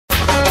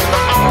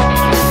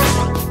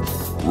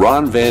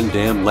Ron Van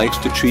Dam likes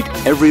to treat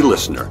every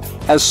listener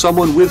as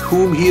someone with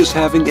whom he is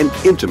having an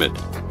intimate,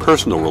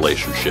 personal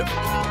relationship.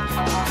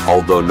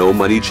 Although no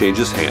money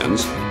changes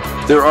hands,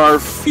 there are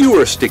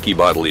fewer sticky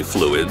bodily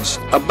fluids,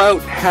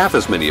 about half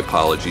as many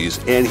apologies,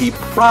 and he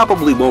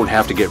probably won't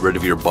have to get rid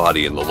of your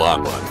body in the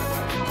long run.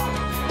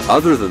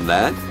 Other than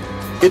that,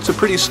 it's a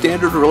pretty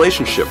standard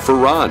relationship for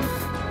Ron.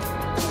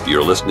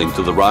 You're listening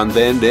to The Ron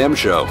Van Dam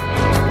Show.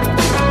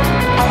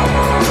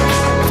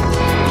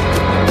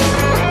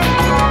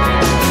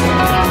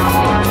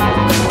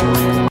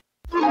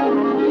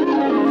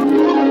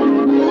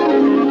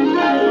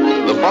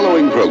 The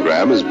following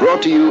program is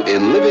brought to you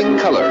in living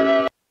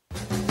color.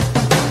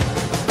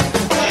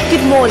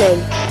 Good morning,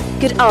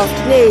 good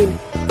afternoon,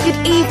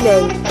 good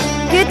evening,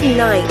 good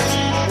night.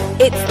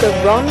 It's the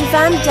Ron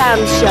Van Dam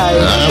Show.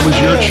 That was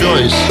your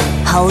choice.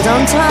 Hold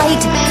on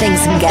tight, things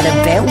can get a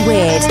bit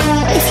weird,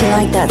 if you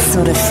like that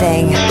sort of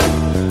thing.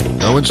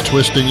 No one's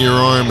twisting your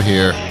arm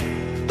here.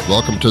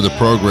 Welcome to the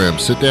program.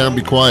 Sit down,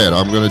 be quiet.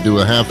 I'm going to do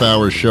a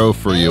half-hour show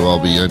for you. I'll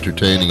be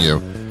entertaining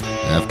you.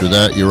 After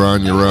that, you're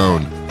on your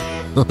own.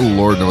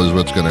 Lord knows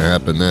what's going to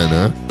happen then,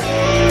 huh?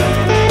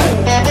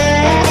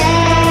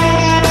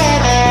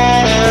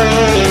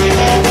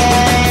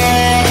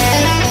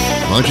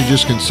 Why don't you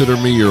just consider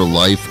me your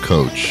life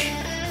coach?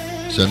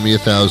 Send me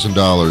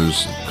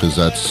 $1,000 because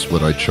that's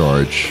what I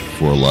charge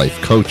for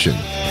life coaching.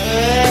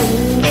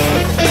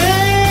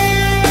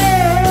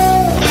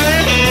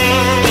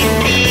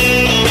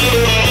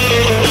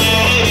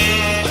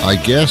 I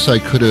guess I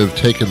could have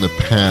taken the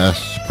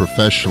path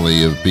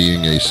professionally of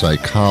being a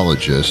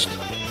psychologist,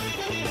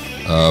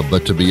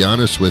 but to be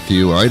honest with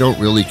you, I don't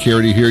really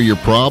care to hear your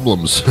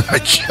problems. I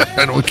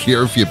don't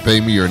care if you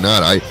pay me or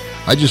not. I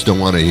just don't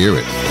want to hear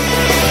it.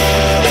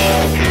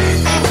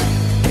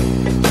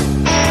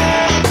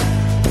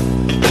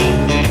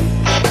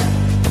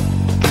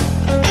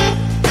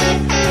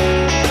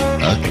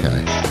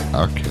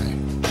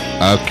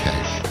 Okay.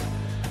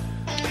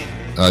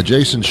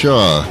 Jason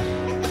Shaw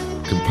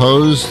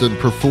composed and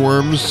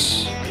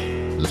performs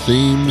the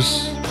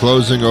themes,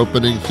 closing,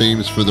 opening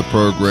themes for the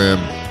program.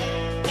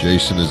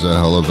 Jason is a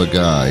hell of a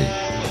guy.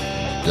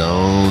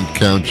 Don't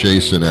count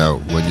Jason out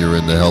when you're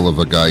in the hell of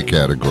a guy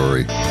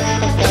category.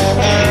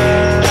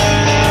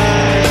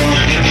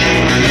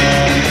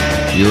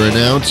 Your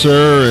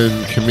announcer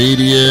and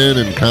comedian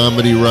and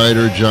comedy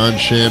writer, John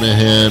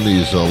Shanahan,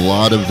 he's a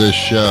lot of this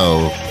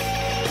show.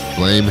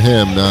 Blame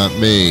him, not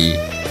me.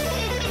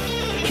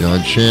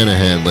 John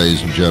Shanahan,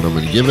 ladies and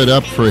gentlemen. Give it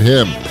up for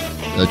him.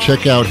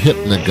 Check out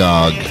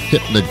Hypnagogue.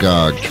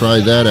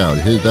 Try that out.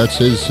 That's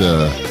his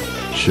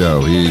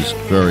show. He's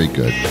very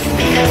good.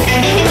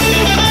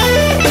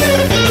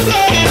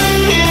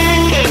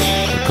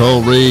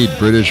 Nicole Reed,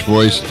 British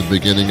voice at the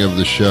beginning of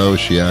the show.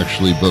 She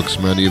actually books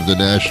many of the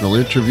national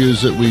interviews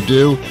that we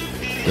do.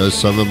 Does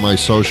some of my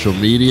social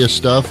media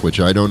stuff, which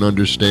I don't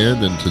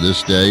understand, and to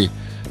this day,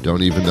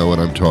 don't even know what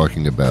I'm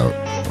talking about.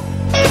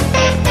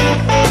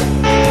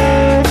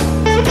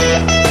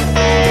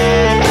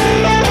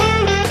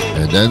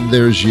 And then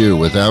there's you.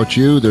 Without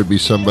you, there'd be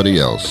somebody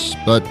else.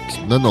 But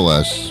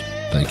nonetheless,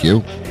 thank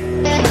you.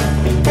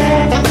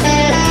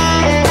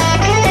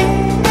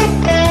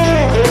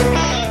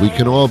 We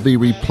can all be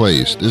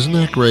replaced. Isn't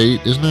that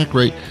great? Isn't that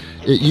great?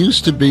 It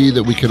used to be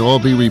that we can all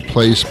be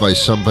replaced by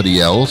somebody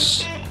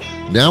else.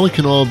 Now we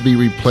can all be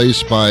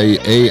replaced by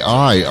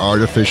AI,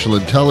 artificial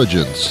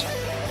intelligence.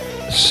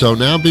 So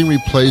now being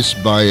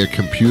replaced by a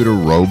computer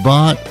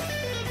robot,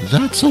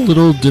 that's a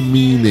little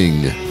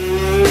demeaning.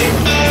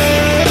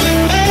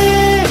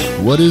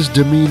 What is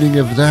demeaning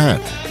of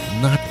that?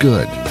 Not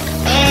good.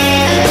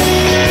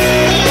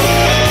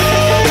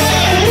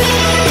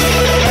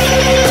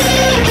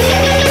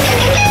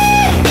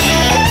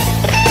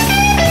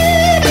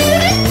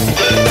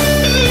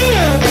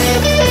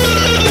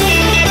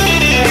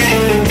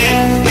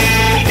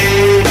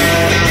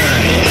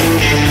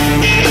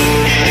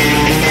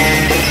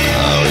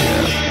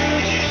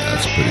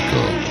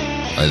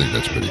 I think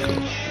that's pretty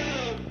cool.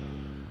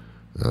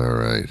 All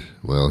right.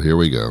 Well, here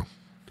we go.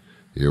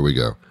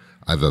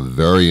 I have a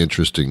very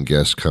interesting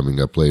guest coming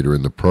up later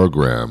in the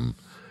program.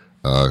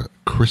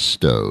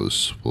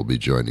 Christos will be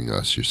joining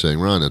us. You're saying,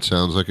 Ron, that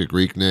sounds like a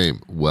Greek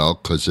name. Well,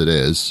 because it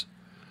is.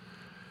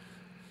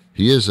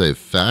 He is a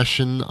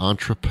fashion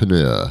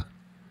entrepreneur,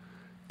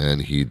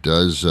 and he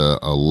does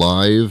a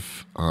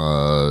live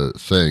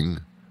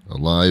thing, a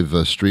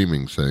live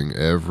streaming thing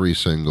every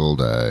single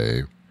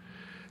day.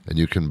 And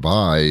you can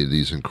buy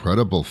these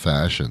incredible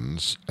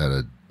fashions at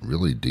a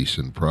really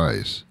decent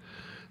price.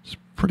 It's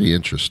pretty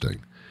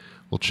interesting.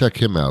 We'll check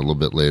him out a little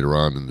bit later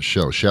on in the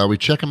show. Shall we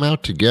check him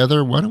out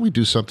together? Why don't we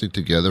do something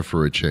together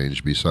for a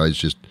change besides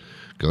just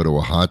go to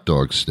a hot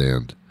dog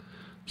stand?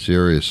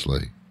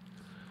 Seriously.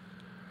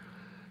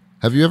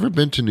 Have you ever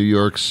been to New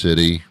York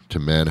City, to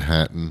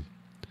Manhattan?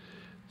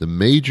 The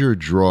major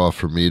draw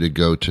for me to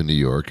go to New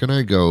York, and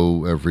I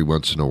go every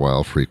once in a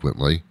while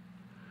frequently,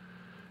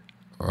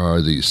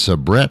 are the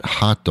Sabrett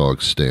hot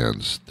dog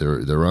stands.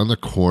 They're on the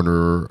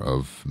corner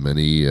of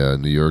many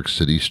New York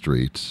City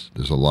streets.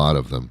 There's a lot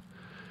of them.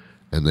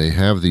 And they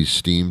have these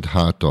steamed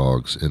hot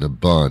dogs in a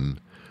bun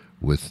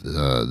with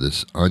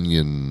this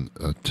onion,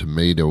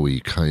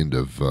 tomato-y kind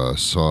of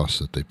sauce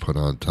that they put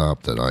on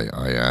top that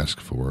I ask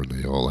for, and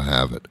they all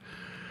have it.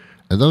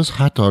 And those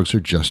hot dogs are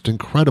just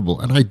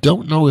incredible. And I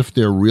don't know if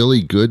they're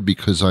really good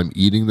because I'm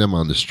eating them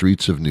on the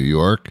streets of New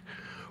York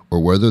or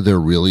whether they're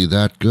really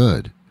that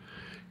good.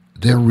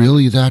 They're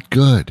really that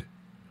good.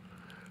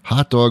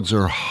 Hot dogs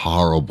are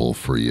horrible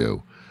for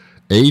you.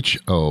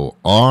 HORRIBLE.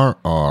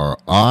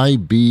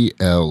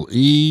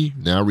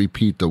 Now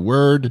repeat the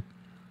word.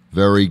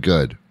 Very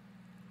good.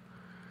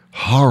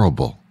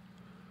 Horrible.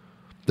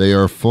 They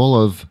are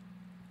full of,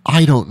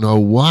 I don't know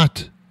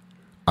what.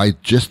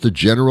 Just the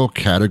general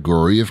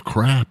category of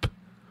crap.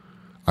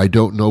 I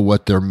don't know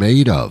what they're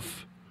made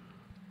of.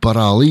 But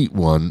I'll eat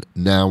one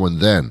now and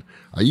then.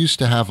 I used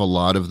to have a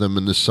lot of them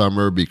in the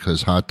summer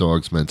because hot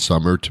dogs meant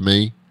summer to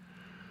me.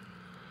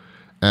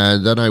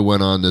 And then I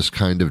went on this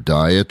kind of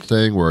diet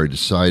thing where I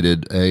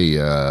decided, hey,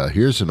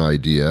 here's an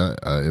idea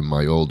in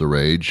my older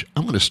age.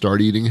 I'm going to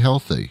start eating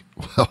healthy.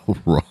 Well,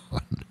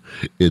 Ron,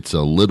 it's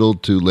a little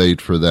too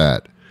late for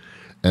that.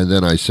 And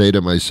then I say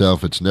to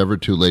myself, it's never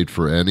too late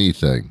for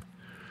anything.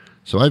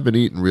 So I've been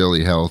eating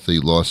really healthy,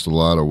 lost a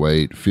lot of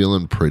weight,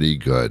 feeling pretty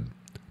good.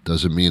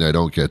 Doesn't mean I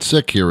don't get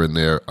sick here and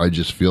there. I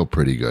just feel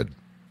pretty good.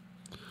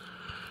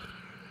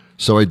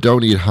 So I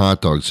don't eat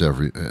hot dogs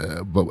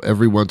but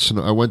every once in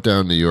a while. I went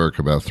down to New York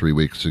about 3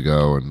 weeks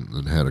ago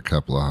and had a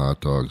couple of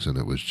hot dogs, and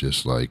it was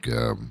just like,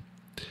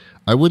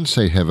 I wouldn't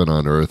say heaven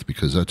on earth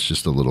because that's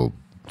just a little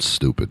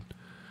stupid.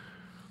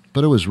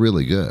 But it was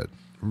really good,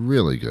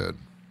 really good.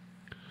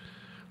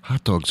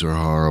 Hot dogs are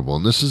horrible,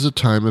 and this is a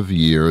time of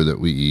year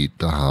that we eat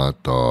the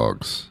hot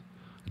dogs.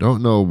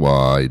 Don't know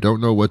why,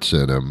 don't know what's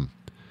in them.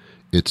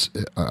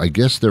 I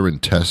guess they're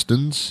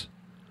intestines,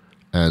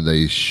 and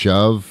they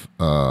shove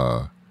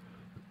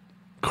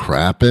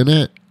crap in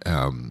it,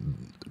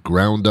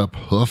 ground up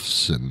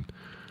hoofs and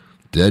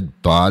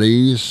dead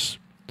bodies,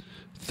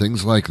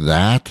 things like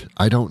that.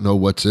 I don't know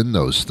what's in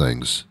those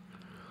things.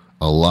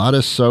 A lot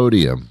of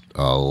sodium,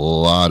 a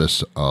lot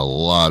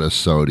of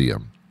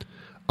sodium,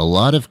 a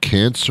lot of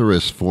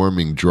cancerous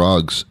forming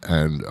drugs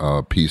and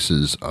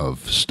pieces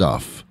of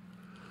stuff.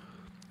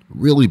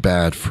 Really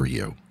bad for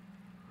you.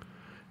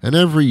 And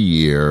every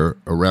year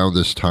around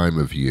this time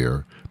of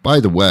year, by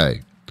the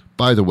way,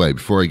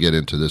 before I get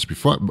into this,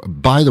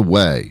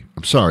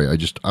 I'm sorry,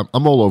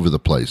 I'm all over the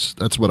place.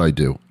 That's what I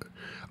do.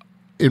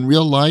 In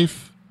real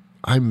life,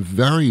 I'm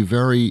very,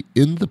 very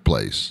in the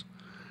place.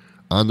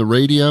 On the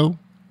radio,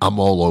 I'm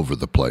all over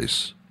the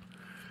place.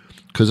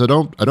 Because I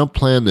don't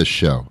plan this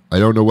show. I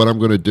don't know what I'm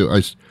going to do.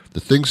 The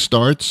thing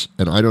starts,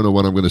 and I don't know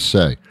what I'm going to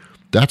say.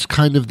 That's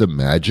kind of the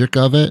magic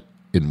of it,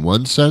 in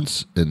one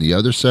sense. In the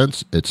other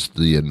sense, it's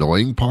the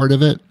annoying part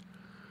of it.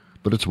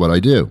 But it's what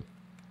I do.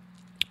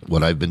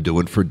 What I've been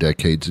doing for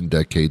decades and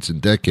decades and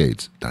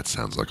decades. That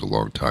sounds like a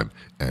long time,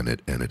 and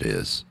it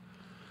is.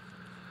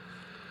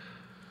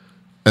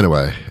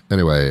 Anyway,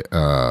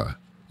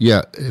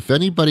 yeah, if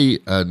anybody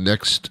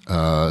next,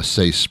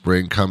 say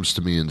spring, comes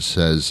to me and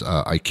says,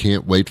 I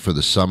can't wait for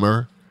the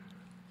summer,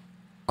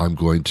 I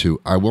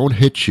won't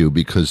hit you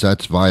because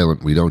that's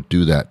violent. We don't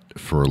do that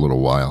for a little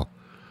while.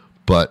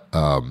 But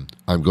I'm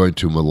going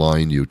to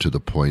malign you to the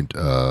point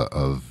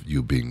of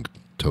you being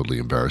totally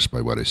embarrassed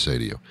by what I say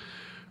to you.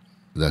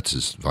 That's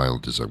as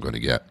violent as I'm going to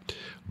get.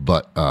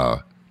 But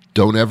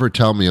don't ever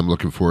tell me I'm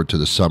looking forward to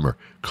the summer,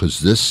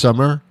 because this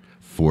summer,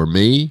 for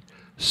me,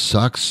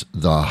 sucks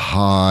the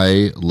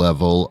high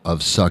level of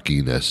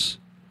suckiness.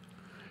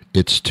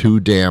 It's too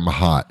damn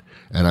hot,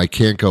 and I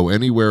can't go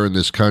anywhere in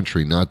this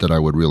country, not that I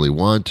would really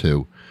want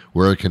to,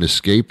 where I can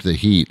escape the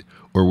heat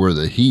or where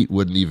the heat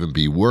wouldn't even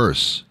be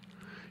worse.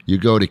 You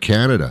go to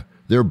Canada,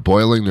 they're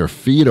boiling their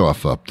feet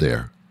off up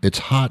there. It's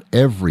hot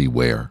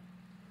everywhere.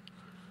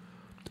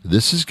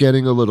 This is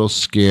getting a little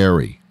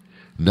scary.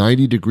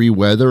 90-degree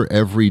weather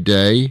every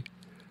day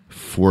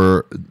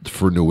for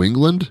New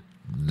England?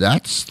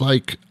 That's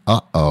like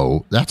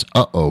that's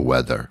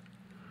weather.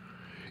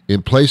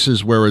 In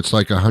places where it's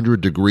like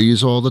 100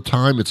 degrees all the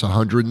time, it's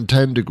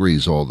 110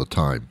 degrees all the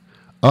time.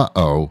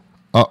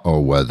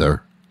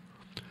 Weather.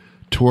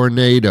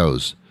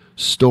 Tornadoes,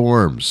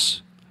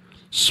 storms,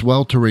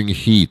 sweltering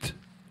heat.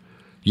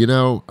 You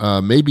know,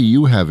 maybe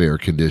you have air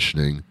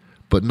conditioning,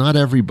 but not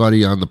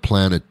everybody on the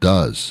planet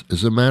does.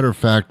 As a matter of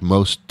fact,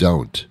 most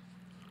don't.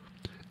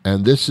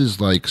 And this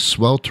is like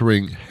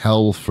sweltering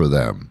hell for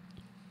them.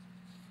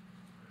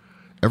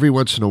 Every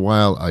once in a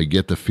while, I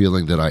get the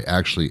feeling that I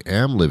actually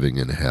am living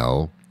in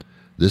hell.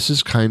 This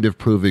is kind of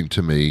proving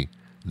to me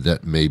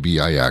that maybe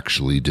I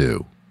actually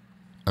do.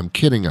 I'm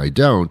kidding, I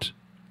don't,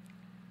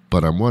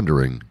 but I'm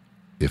wondering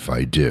if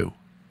I do.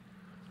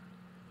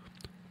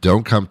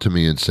 Don't come to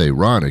me and say,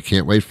 Ron, I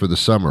can't wait for the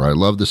summer. I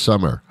love the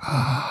summer.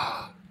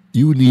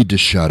 You need to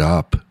shut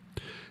up.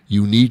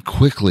 You need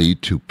quickly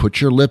to put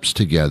your lips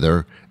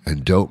together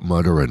And don't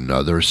mutter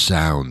another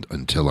sound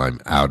until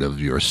I'm out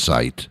of your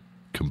sight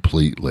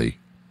completely.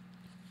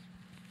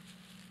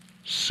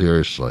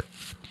 Seriously.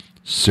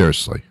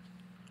 Seriously.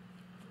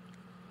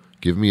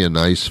 Give me a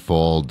nice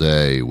fall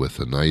day with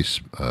a nice,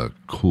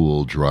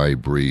 cool, dry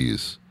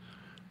breeze.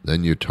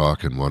 Then you're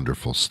talking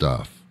wonderful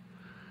stuff.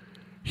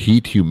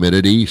 Heat,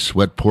 humidity,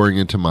 sweat pouring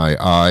into my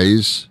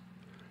eyes,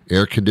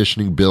 air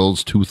conditioning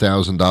bills,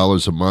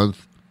 $2,000 a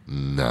month.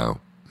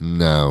 No.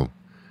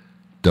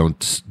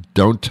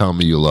 Don't tell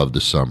me you love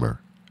the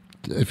summer.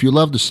 If you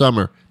love the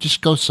summer,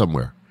 just go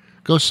somewhere.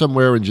 Go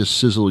somewhere and just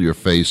sizzle your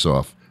face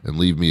off and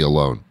leave me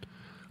alone.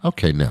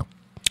 Okay, now.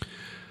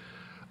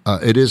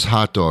 It is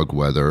hot dog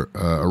weather.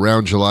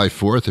 Around July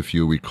 4th, if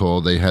you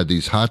recall, they had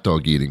these hot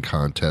dog eating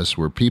contests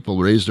where people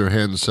raise their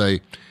hand and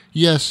say,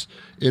 yes,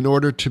 in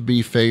order to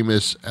be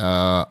famous,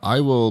 I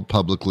will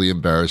publicly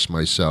embarrass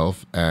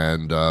myself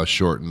and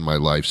shorten my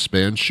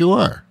lifespan.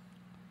 Sure.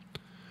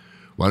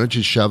 Why don't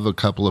you shove a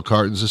couple of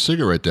cartons of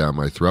cigarette down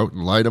my throat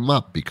and light them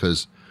up?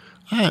 Because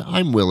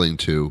I'm willing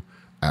to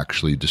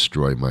actually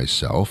destroy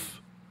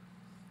myself.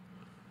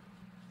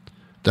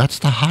 That's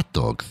the hot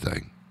dog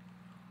thing.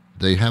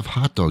 They have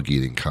hot dog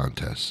eating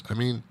contests. I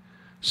mean,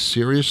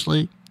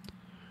 seriously?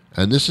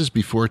 And this is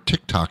before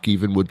TikTok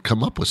even would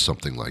come up with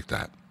something like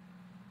that.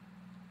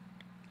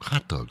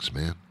 Hot dogs,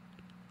 man.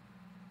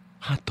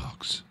 Hot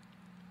dogs.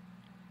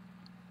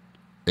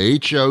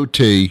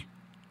 HOTDOGS.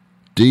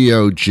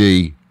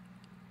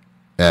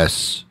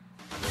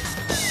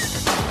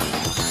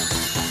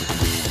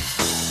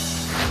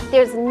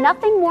 There's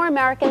nothing more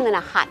American than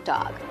a hot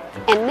dog.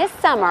 And this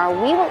summer,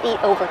 we will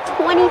eat over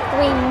 23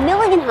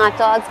 million hot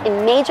dogs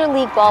in Major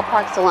League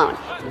ballparks alone.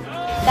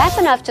 That's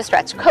enough to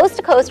stretch coast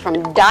to coast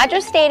from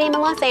Dodger Stadium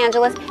in Los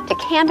Angeles to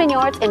Camden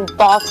Yards in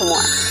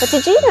Baltimore. But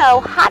did you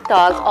know hot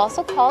dogs,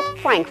 also called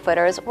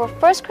Frankfurters, were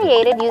first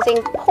created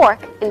using pork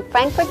in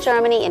Frankfurt,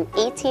 Germany in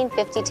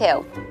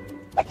 1852?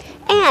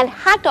 And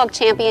hot dog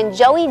champion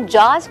Joey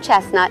Jaws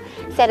Chestnut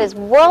set his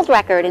world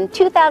record in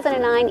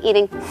 2009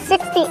 eating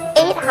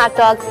 68 hot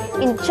dogs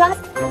in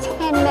just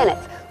 10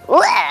 minutes.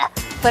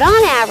 But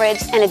on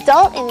average, an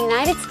adult in the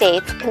United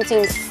States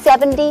consumes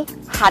 70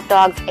 hot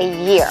dogs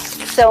a year.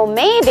 So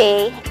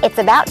maybe it's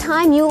about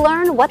time you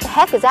learn what the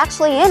heck is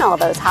actually in all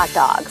those hot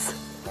dogs.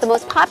 The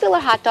most popular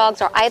hot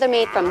dogs are either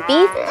made from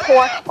beef,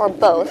 pork, or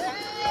both,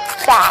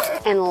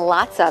 fat and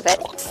lots of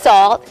it,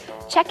 salt.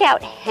 Check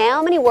out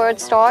how many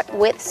words start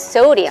with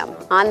sodium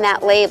on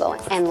that label,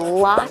 and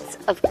lots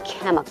of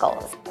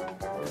chemicals.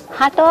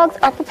 Hot dogs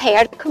are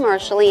prepared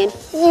commercially in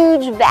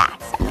huge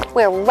vats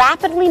where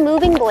rapidly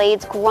moving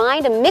blades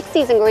grind and mix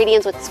these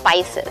ingredients with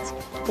spices.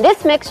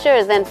 This mixture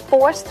is then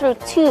forced through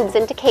tubes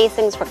into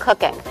casings for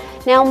cooking.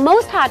 Now,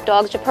 most hot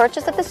dogs you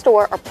purchase at the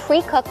store are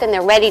pre-cooked and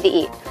they're ready to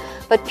eat,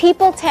 but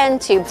people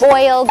tend to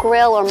boil,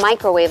 grill, or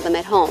microwave them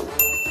at home.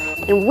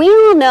 And we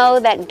all know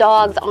that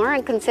dogs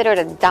aren't considered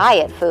a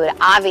diet food,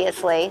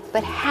 obviously,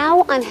 but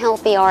how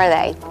unhealthy are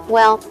they?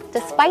 Well,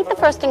 despite the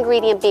first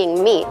ingredient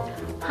being meat,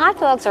 hot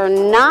dogs are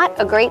not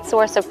a great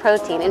source of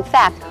protein. In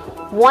fact,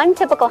 one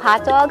typical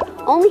hot dog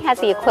only has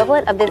the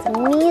equivalent of this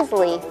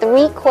measly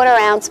 3/4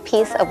 ounce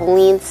piece of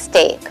lean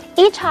steak.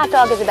 Each hot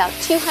dog is about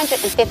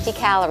 250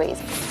 calories.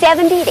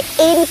 70 to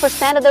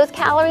 80% of those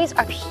calories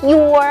are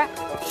pure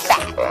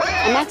fat.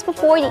 And that's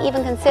before you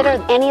even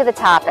consider any of the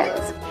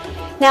toppings.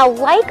 Now,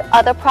 like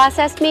other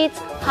processed meats,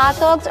 hot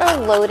dogs are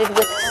loaded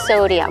with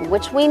sodium,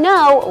 which we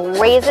know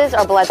raises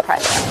our blood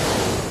pressure.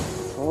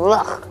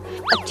 Ugh.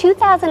 A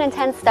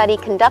 2010 study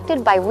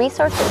conducted by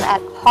researchers at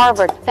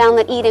Harvard found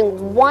that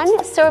eating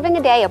 1 serving a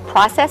day of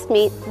processed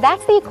meat,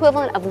 that's the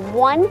equivalent of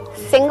 1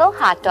 single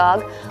hot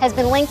dog, has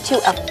been linked to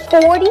a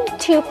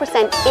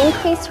 42%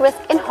 increased risk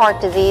in heart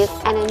disease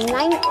and a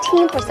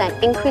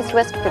 19% increased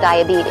risk for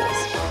diabetes.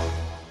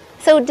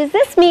 So does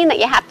this mean that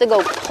you have to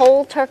go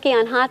cold turkey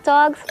on hot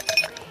dogs?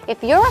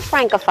 If you're a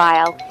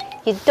Francophile,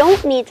 you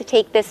don't need to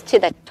take this to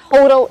the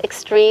total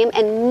extreme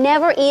and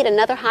never eat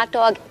another hot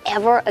dog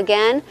ever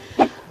again.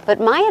 But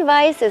my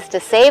advice is to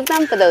save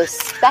them for those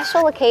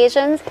special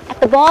occasions at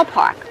the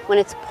ballpark when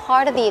it's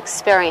part of the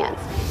experience.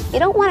 You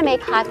don't want to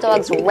make hot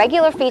dogs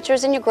regular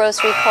features in your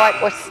grocery cart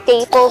or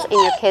staples in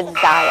your kids'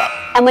 diet.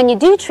 And when you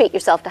do treat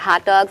yourself to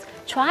hot dogs,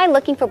 try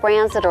looking for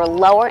brands that are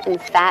lower in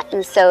fat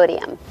and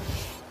sodium.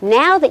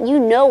 Now that you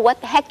know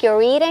what the heck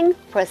you're eating,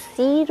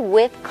 proceed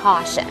with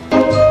caution.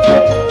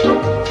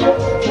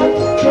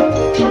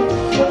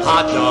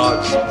 Hot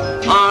dogs,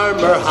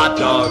 Armour hot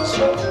dogs.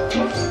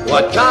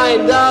 What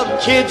kind of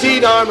kids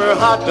eat Armour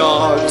hot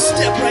dogs?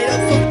 Step right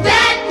up for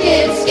fat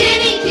kids,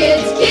 skinny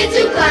kids, kids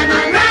who climb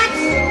on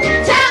racks,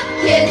 tough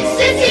kids,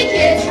 sissy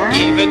kids.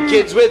 Even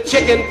kids with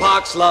chicken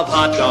pox love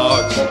hot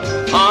dogs.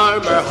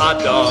 Armour hot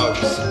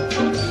dogs.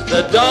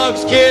 The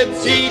dogs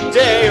kids eat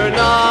day or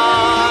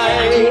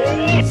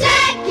night.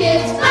 Sad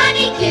kids,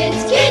 funny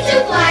kids, kids who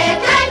fly a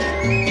kite.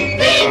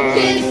 Big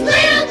kids,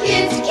 little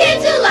kids,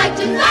 kids who like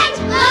to fight.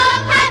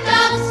 Love hot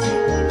dogs.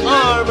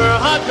 Armour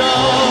hot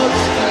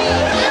dogs.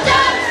 The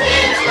dogs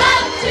kids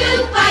love to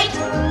fight.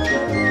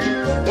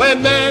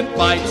 When man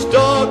bites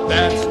dog,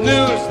 that's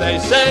news, they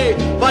say.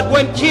 But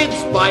when kids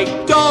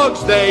bite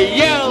dogs, they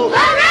yell,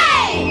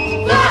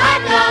 Hooray! For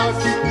hot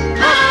dogs!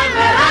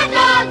 Armor hot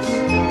dogs!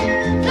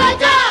 The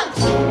dogs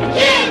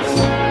kids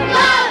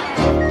love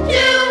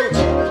to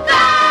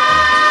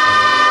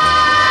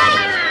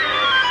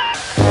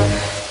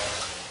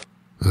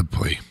fight! Oh,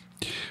 boy.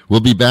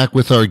 We'll be back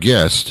with our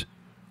guest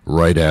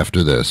right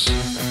after this.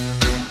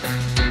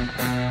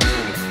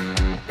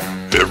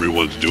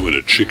 Everyone's doing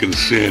a chicken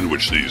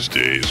sandwich these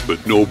days,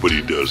 but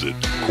nobody does it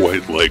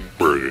quite like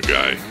Burger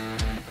Guy.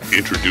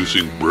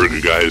 Introducing Burger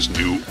Guy's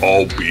new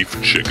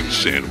all-beef chicken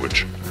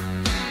sandwich.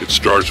 It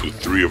starts with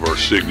 3 of our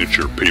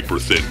signature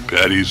paper-thin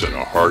patties and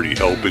a hearty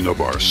helping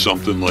of our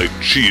something-like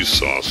cheese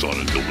sauce on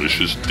a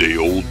delicious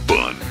day-old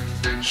bun.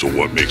 So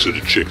what makes it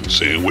a chicken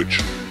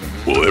sandwich?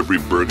 Well, every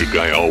Burger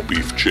Guy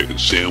all-beef chicken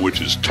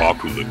sandwich is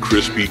topped with a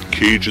crispy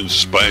Cajun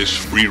spice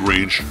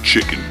free-range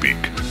chicken beak.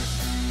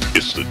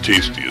 It's the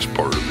tastiest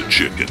part of the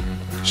chicken.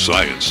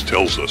 Science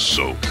tells us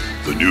so.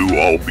 The new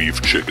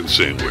all-beef chicken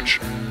sandwich.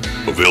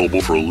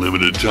 Available for a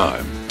limited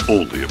time,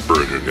 only at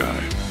Burger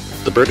Guy.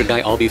 The Burger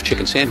Guy all-beef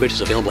chicken sandwich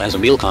is available as a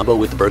meal combo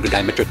with the Burger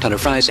Guy metric ton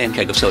of fries and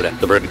keg of soda.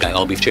 The Burger Guy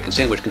all-beef chicken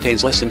sandwich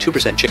contains less than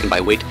 2% chicken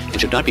by weight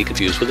and should not be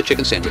confused with a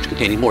chicken sandwich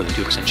containing more than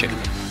 2% chicken.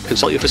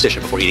 Consult your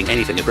physician before eating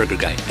anything at Burger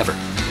Guy, ever.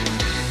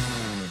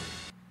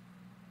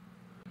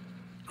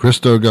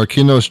 Christos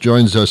Garkinos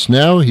joins us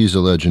now. He's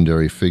a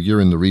legendary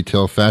figure in the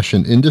retail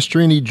fashion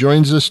industry, and he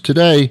joins us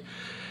today.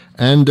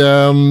 And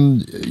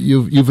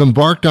you've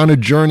embarked on a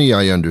journey,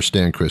 I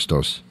understand,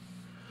 Christos.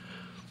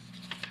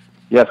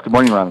 Yes, good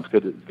morning, Ron.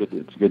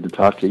 It's good to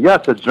talk to you.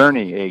 Yes, a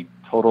journey, a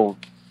total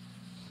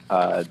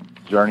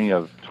journey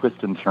of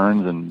twists and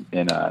turns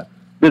in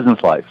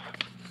business life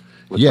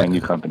with my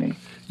new company.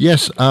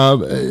 Yes,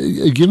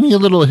 give me a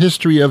little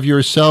history of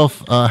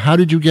yourself. How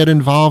did you get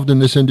involved in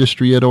this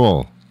industry at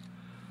all?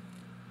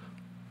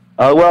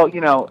 Well,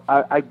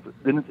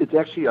 it's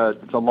actually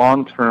it's a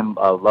long-term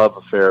love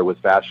affair with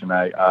fashion.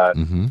 I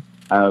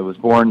was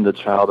born the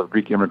child of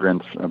Greek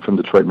immigrants from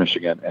Detroit,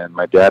 Michigan, and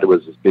my dad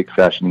was this big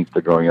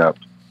fashionista growing up.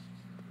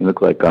 He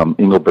looked like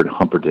Engelbert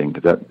Humperdinck,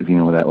 if you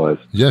know what that was.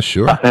 Yeah,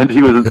 sure. And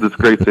he was this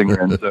great singer,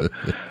 and he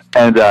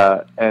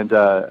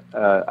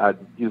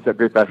was that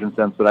great fashion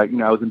sense. But I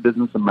was in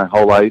business in my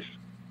whole life.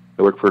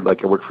 I worked for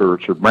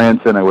Richard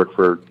Branson. I worked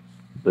for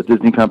the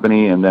Disney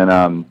company, and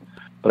then.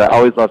 But I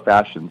always loved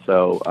fashion,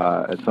 so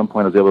at some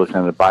point I was able to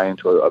kind of buy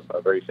into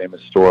a very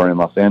famous store in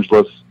Los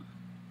Angeles,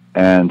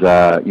 and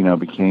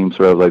became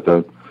sort of like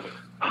the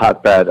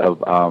hotbed of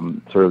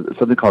sort of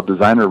something called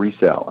designer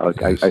resale.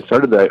 I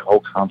started that whole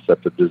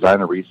concept of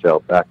designer resale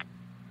back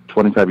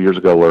 25 years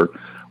ago, where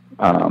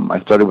I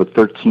started with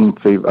 13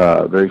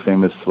 very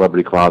famous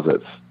celebrity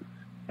closets,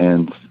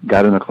 and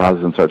got in the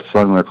closets and started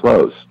selling their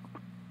clothes,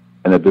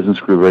 and the business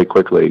grew very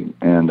quickly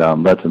and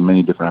led to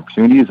many different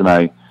opportunities, and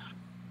I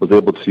was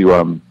able to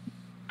I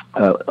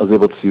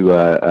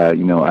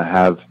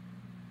have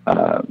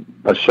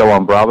a show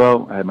on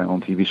Bravo. I had my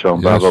own TV show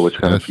on Bravo, which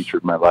kind of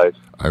featured my life.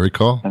 I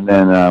recall. And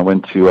then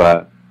went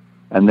to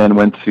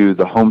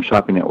the Home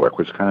Shopping Network,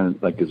 which kind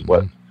of like is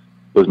what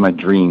was my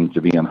dream, to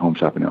be on Home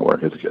Shopping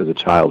Network as a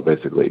child,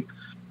 basically.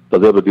 So I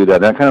was able to do that.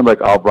 And that kind of like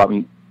all brought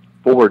me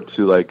forward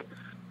to like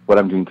what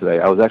I'm doing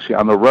today. I was actually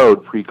on the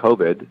road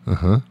pre-COVID,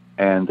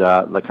 and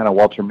like kind of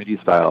Walter Mitty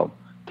style,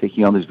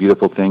 taking all these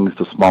beautiful things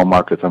to small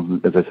markets.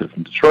 As I said,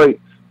 from Detroit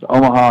to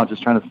Omaha,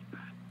 just trying to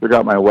figure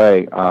out my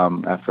way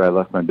after I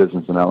left my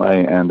business in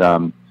LA. And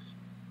I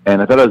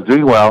thought I was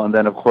doing well. And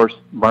then, of course,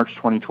 March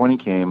 2020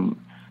 came,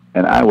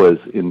 and I was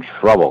in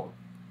trouble.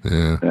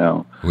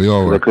 Yeah, we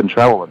all were. I couldn't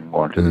travel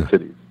anymore to the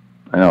cities.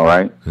 I know,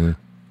 right? Yeah.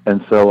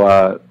 And so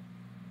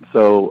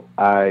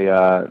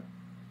I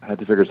had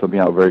to figure something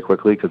out very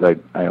quickly, because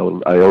I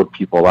owed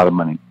people a lot of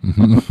money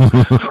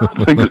for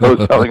things I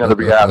was selling on their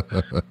behalf.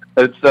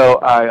 And so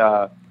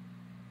I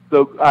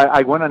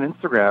went on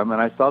Instagram, and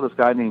I saw this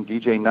guy named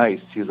DJ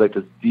Nice. He was like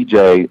this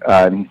DJ,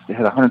 and he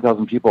had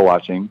 100,000 people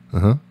watching.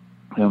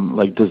 And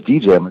like, this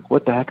DJ, I'm like,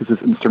 what the heck is this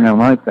Instagram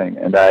Live thing?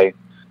 And I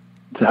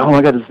said, oh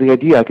my God, this is the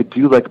idea. I could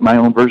do like my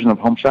own version of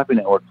Home Shopping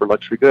Network for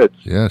luxury goods.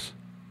 Yes.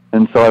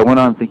 And so I went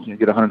on thinking I'd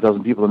get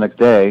 100,000 people the next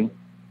day.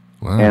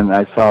 Wow. And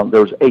I saw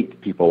there was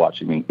 8 people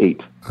watching me,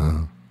 8.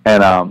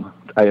 And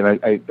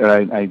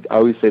I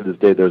always say to this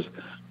day, there's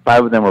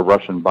 5 of them were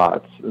Russian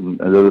bots, and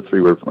the other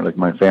 3 were like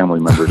my family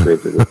members,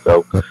 basically.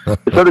 So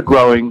it started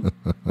growing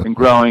and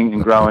growing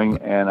and growing,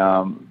 and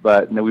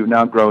but we've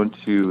now grown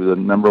to the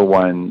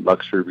 #1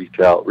 luxury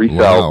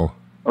resale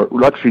or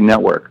luxury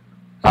network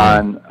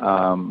on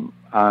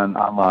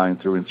online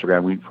through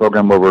Instagram. We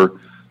program over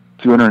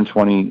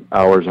 220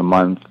 hours a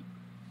month.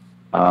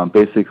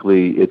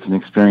 Basically, it's an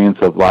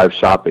experience of live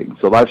shopping.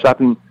 So live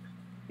shopping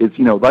is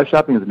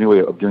a new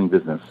way of doing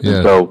business. Yeah.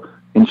 And so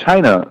in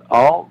China,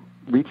 all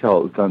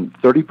retail is done,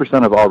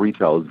 30% of all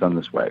retail is done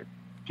this way.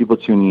 People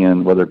tuning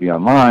in, whether it be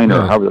online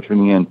or however they're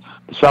tuning in,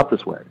 to shop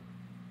this way.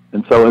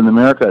 And so in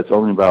America, U.S. is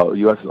only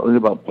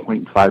about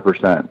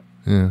 0.5%.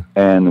 Yeah.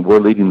 And we're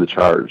leading the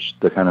charge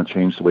to kind of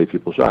change the way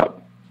people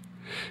shop.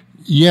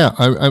 Yeah,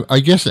 I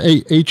guess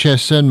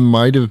HSN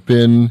might have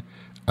been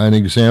an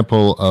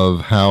example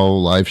of how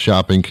live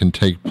shopping can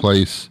take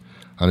place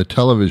on a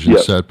television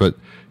set, but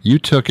you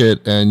took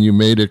it and you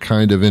made it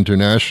kind of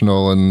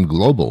international and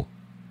global.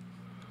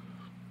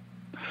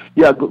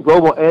 Yeah,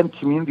 global and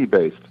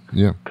community-based.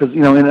 Yeah. Because,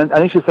 and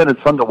I HSN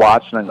is fun to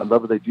watch, and I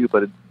love what they do,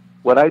 but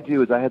what I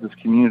do is I have this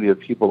community of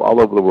people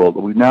all over the world.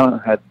 We've now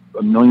had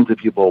millions of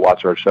people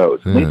watch our shows.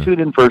 And they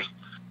tune in first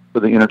for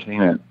the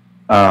entertainment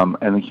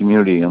and the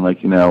community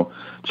and,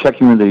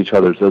 checking with each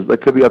other. So there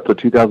could be up to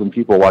 2,000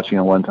 people watching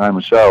at one time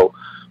a show,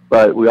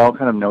 but we all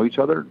kind of know each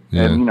other.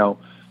 Yeah. And,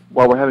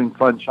 while we're having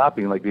fun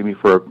shopping, like maybe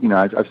for,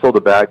 I've sold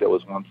a bag that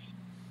was once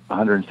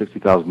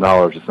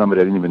 $160,000 to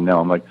somebody I didn't even know.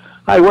 I'm like,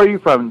 hi, where are you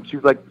from? And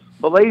she's like,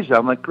 Malaysia.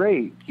 I'm like,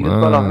 great. You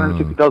just bought a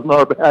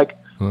 $160,000 bag.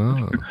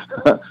 Wow.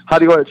 How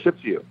do you want it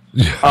shipped to you?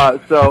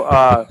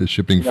 Is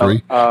shipping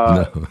free?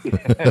 No.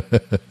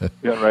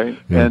 Yeah, right.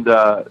 Yeah. And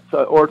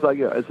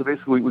so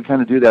basically we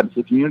kind of do that.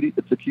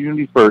 It's a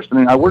community first. I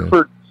mean, I work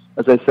for,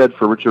 as I said,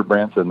 for Richard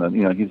Branson.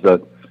 He's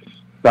the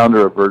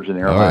founder of Virgin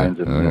Airlines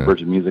and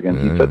Virgin Music. And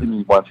he said to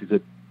me once, he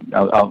said,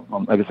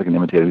 I guess I can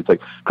imitate it. He's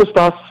like,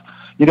 Christos,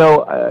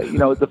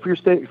 the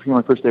first day,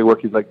 my first day of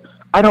work, he's like,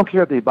 I don't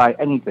care if they buy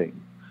anything,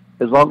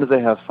 as long as they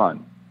have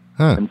fun.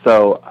 Huh. And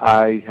so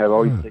I have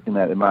always taken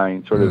that in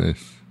mind, sort of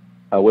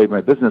way of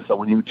my business. So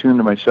when you tune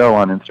to my show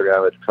on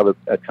Instagram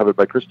at Covet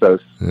By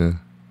Christos, you're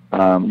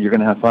going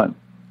to have fun.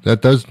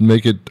 That does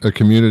make it a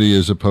community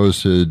as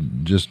opposed to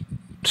just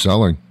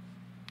selling.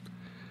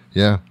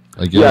 Yeah,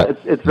 I get it.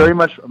 It's very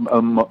much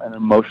an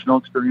emotional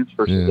experience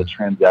versus a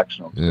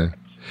transactional experience.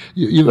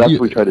 So that's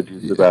what we try to do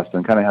the best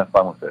and kind of have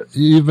fun with it.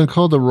 You've been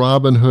called the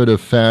Robin Hood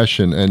of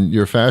fashion, and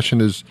your fashion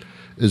is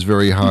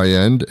very high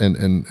end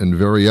and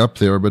very up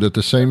there, but at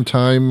the same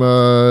time,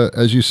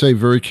 as you say,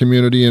 very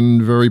community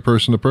and very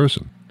person to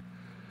person.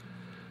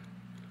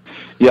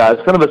 Yeah,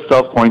 it's kind of a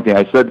self-point thing.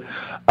 I said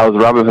I was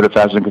the Robin Hood of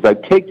fashion because I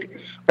take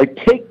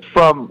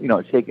from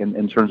take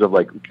in terms of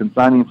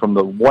consigning from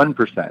the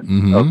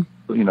 1%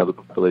 of the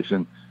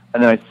population,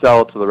 and then I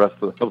sell to the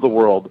rest of the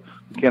world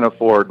who can't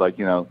afford to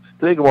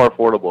make it more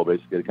affordable,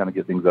 basically, to kind of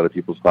get things out of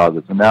people's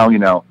closets. And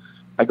now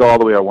I go all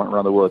the way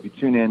around the world. If you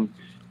tune in.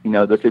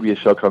 There could be a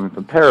show coming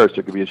from Paris.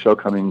 There could be a show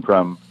coming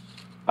from,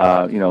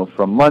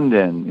 from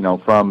London.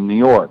 From New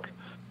York.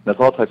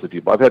 That's all types of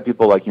people. I've had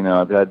people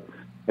I've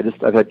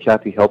had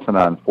Kathy Hilton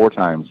on 4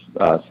 times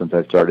since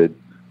I started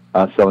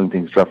selling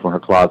things direct from her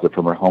closet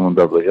from her home in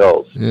Beverly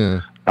Hills. Yeah.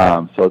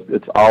 So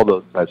it's all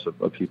those types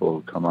of people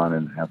who come on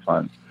and have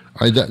fun.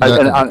 And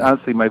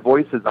honestly, my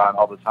voice is on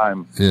all the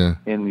time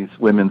in these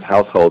women's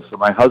households. So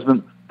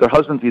their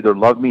husbands either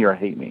love me or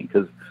hate me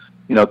because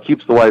it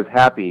keeps the wife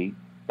happy.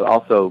 But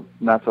also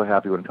not so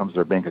happy when it comes to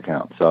their bank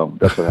account. So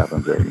that's what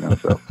happens there,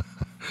 So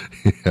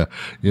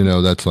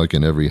that's like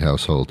in every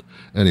household.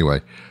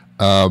 Anyway,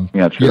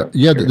 true.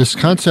 This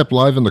concept,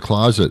 Live in the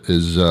Closet,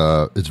 is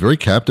it's very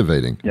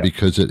captivating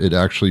because it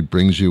actually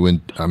brings you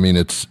in. I mean,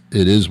 it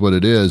is what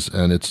it is,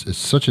 and it's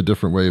such a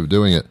different way of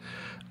doing it.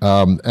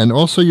 And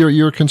also,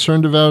 you're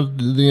concerned about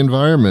the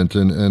environment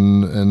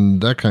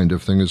and that kind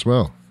of thing as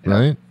well,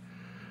 right?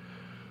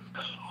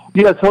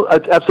 Yeah,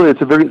 absolutely.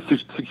 It's a very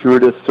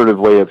circuitous sort of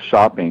way of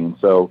shopping.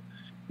 So,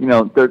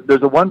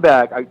 there's a one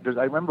bag. I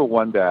remember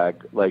one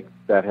bag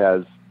that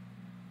has.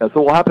 So what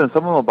will happen is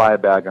someone will buy a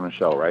bag on a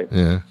show, right?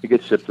 Yeah. It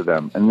gets shipped to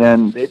them, and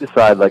then they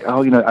decide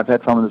I've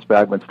had some of this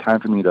bag, but it's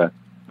time for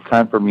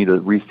me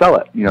to resell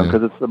it.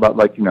 Because it's about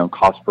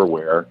cost per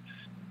wear,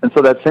 and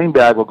so that same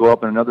bag will go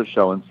up in another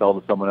show and sell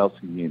to someone else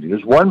in the community.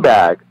 There's one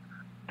bag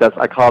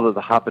I call it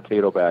the hot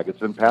potato bag. It's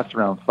been passed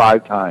around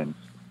 5 times.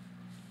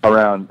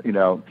 Around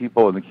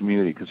people in the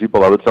community because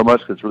people love it so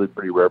much because it's really a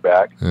pretty rare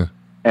bag,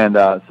 and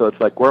so it's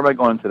where am I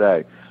going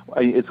today?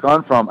 I know it's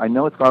gone from. I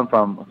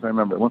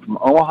remember it went from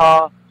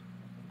Omaha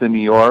to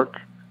New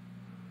York,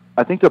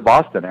 I think to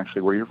Boston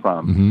actually, where you're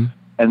from,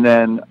 and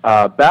then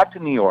back to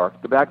New York.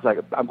 The bag's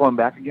I'm going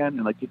back again,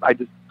 and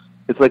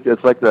it's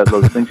like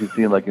those things you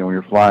see when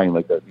you're flying,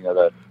 where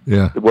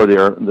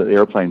the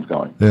airplane's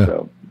going. Yeah.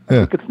 So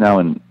I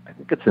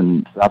think it's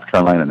in South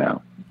Carolina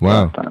now.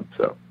 Wow. Time,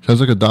 so. Sounds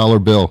like a dollar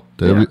bill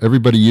that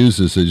everybody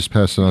uses. They just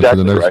pass it on to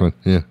the next one.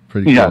 Yeah,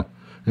 pretty cool.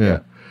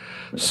 Yeah.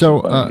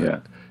 So,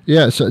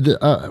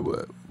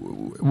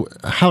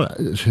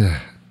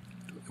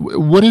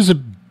 what is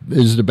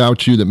it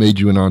about you that made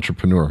you an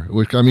entrepreneur? I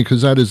mean,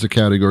 because that is the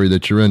category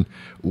that you're in.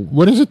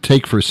 What does it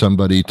take for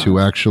somebody to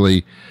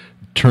actually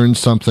turn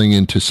something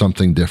into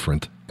something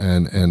different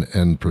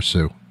and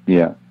pursue?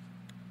 Yeah.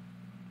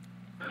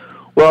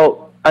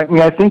 Well, I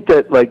mean, I think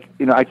that,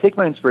 I take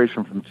my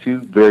inspiration from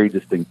 2 very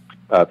distinct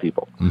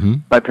people.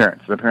 My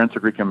parents. My parents are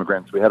Greek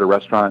immigrants. We had a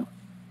restaurant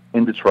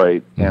in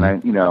Detroit,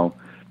 and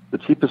the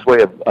cheapest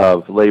way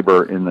of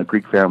labor in the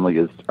Greek family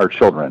is our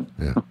children.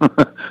 Yeah.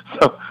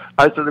 So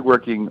I started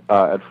working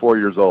at 4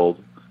 years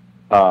old,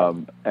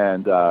 and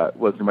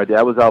my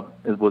dad was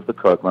the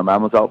cook. My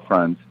mom was out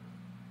front,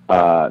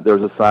 there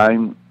was a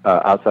sign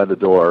outside the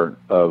door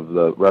of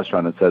the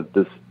restaurant that said,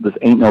 "This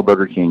ain't no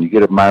Burger King. You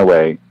get it my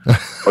way,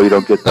 or you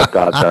don't get that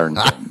god darn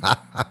thing."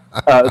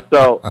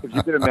 So if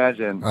you can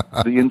imagine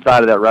the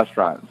inside of that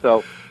restaurant.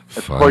 So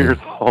at 4 years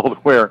old,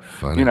 where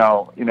you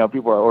know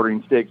people are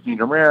ordering steaks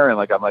medium rare, and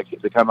I'm like,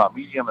 they come out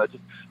medium. It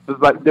was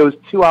like there was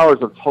 2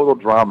 hours of total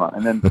drama,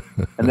 and then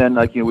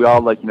we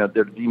all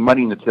they're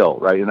demuddying the till,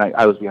 right? And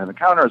I was behind the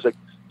counter. I was like,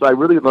 so I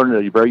really learned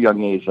at a very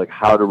young age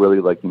how to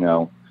really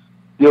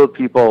deal with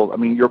people. I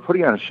mean, you're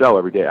putting on a show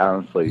every day,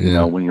 honestly.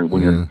 When you're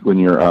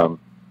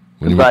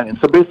and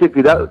so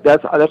basically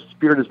that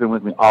spirit has been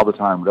with me all the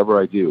time, whatever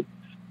I do.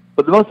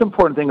 But the most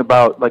important thing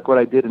about what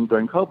I did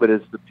during COVID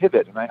is the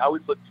pivot, and I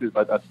always look to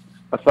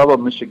a fellow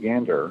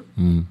Michigander,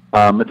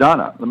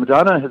 Madonna.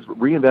 Madonna has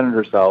reinvented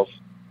herself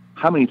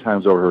how many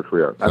times over her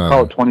career? I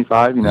call it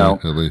 25.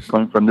 At least.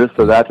 Going from this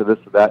to that to this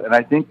to that, and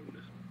I think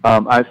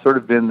I've sort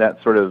of been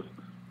that sort of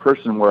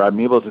person where I'm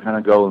able to kind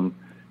of go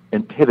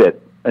and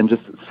pivot and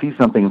just see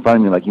something in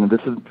front of me,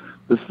 this is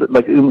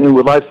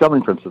with live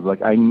selling, for instance.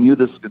 I knew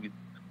this was going to be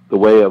the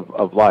way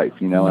of life,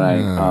 and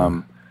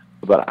I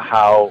about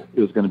how it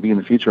was going to be in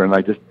the future, and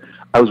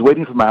I was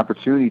waiting for my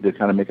opportunity to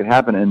kind of make it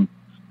happen,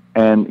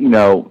 and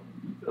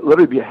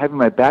literally having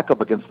my back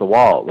up against the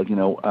wall,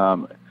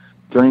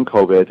 during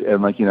COVID,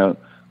 and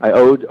I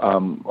owed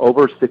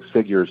over 6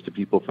 figures to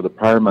people for the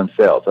prior month's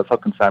sales. That's how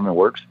consignment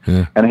works,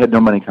 and I had no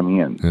money coming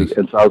in,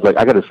 and so I was like,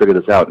 I got to figure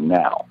this out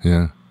now.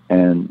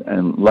 And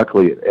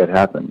luckily it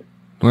happened.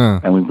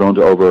 Wow. And we've grown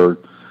to over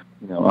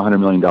 $100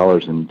 million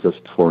in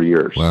just 4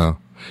 years. Wow.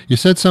 You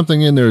said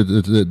something in there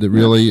that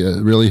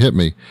really hit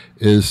me.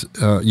 Is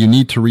you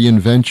need to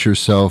reinvent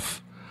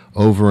yourself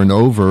over and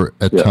over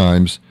at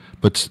times,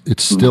 but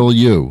it's still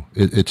you.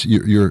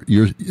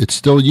 It's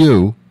still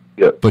you.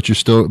 Yeah. But you're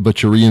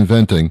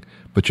reinventing.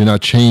 But you're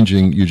not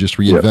changing. You're just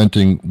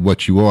reinventing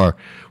what you are,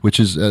 which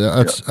is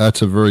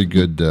that's a very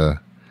good,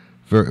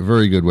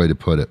 very good way to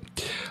put it.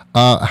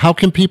 How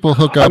can people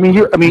hook up? Go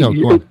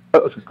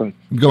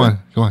on.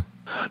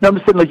 No, I'm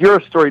just saying, you're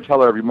a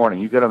storyteller every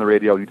morning. You get on the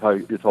radio and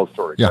you tell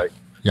stories, right?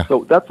 Yeah.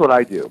 So that's what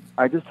I do.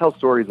 I just tell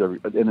stories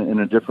in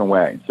a different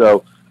way.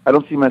 So I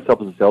don't see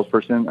myself as a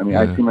salesperson. I mean,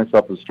 I see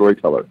myself as a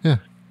storyteller. Yeah.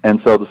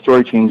 And so the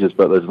story changes,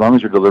 but as long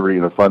as you're delivering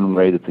in a fun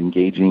way that's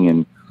engaging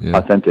and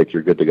authentic,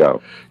 you're good to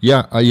go.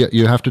 Yeah,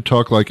 you have to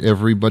talk like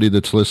everybody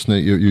that's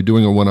listening. You're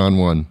doing a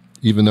one-on-one,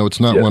 even though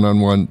it's not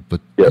one-on-one, but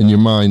in your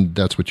mind,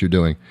 that's what you're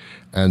doing.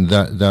 And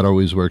that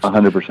always works.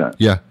 100%.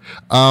 Yeah.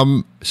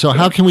 So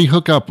how can we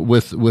hook up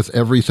with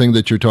everything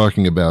that you're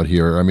talking about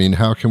here? I mean,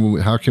 how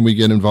can we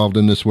get involved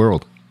in this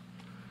world?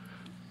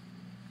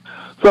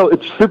 So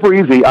it's super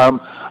easy.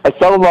 I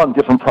sell along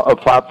different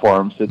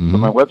platforms. So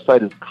my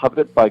website is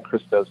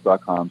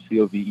covetbychristos.com,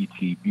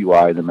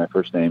 COVETBY, then my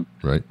first name,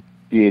 right?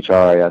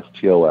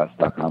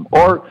 CHRISTOS.com.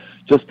 Or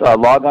just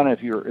log on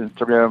if you're on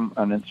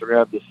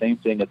Instagram, the same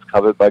thing. It's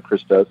Covet by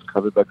Christos,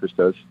 Covet by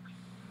Christos.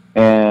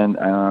 And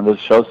the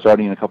show's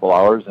starting in a couple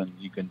hours, and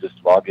you can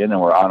just log in,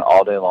 and we're on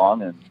all day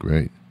long. And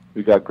great.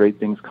 We've got great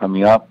things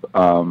coming up,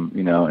 every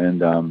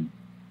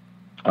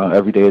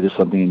day there's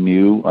something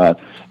new.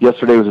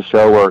 Yesterday was a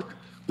show where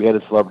we had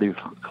a celebrity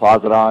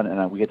closet on,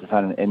 and we had to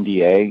sign an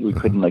NDA. We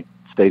couldn't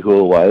say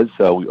who it was,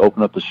 so we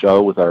opened up the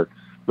show with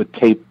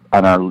tape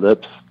on our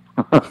lips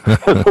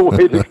as a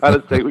way to kind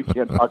of say we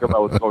can't talk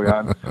about what's going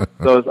on.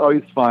 So it's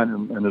always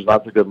fun, and there's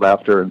lots of good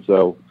laughter, and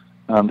so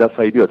that's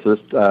how you do it. So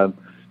just go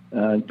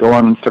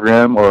on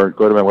Instagram or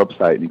go to my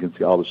website, and you can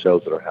see all the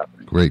shows that are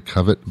happening. Great.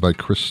 Covet by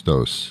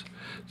Christos.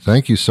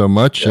 Thank you so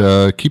much.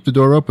 Keep the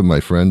door open,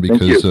 my friend,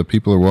 because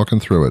people are walking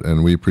through it,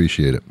 and we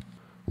appreciate it.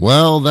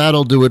 Well,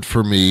 that'll do it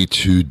for me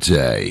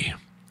today.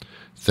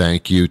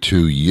 Thank you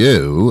to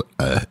you,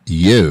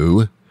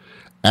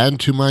 and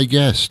to my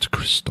guest,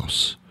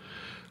 Christos.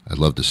 I'd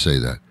love to say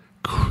that.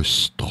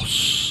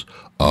 Christos.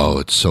 Oh,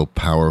 it's so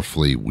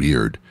powerfully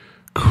weird.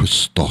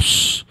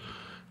 Christos.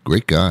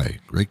 Great guy,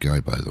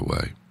 by the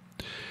way.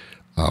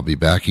 I'll be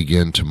back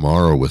again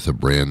tomorrow with a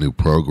brand new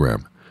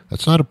program.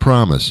 That's not a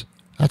promise.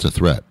 That's a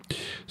threat.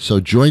 So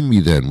join me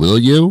then, will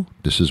you?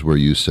 This is where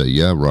you say,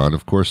 yeah, Ron,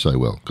 of course I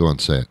will. Go on,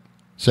 say it.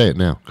 Say it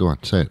now. Go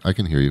on, say it. I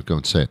can hear you. Go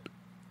and say it.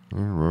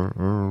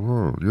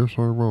 Yes,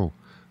 I will.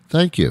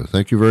 Thank you.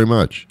 Thank you very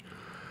much.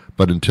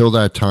 But until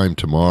that time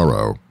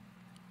tomorrow,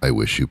 I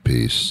wish you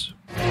peace.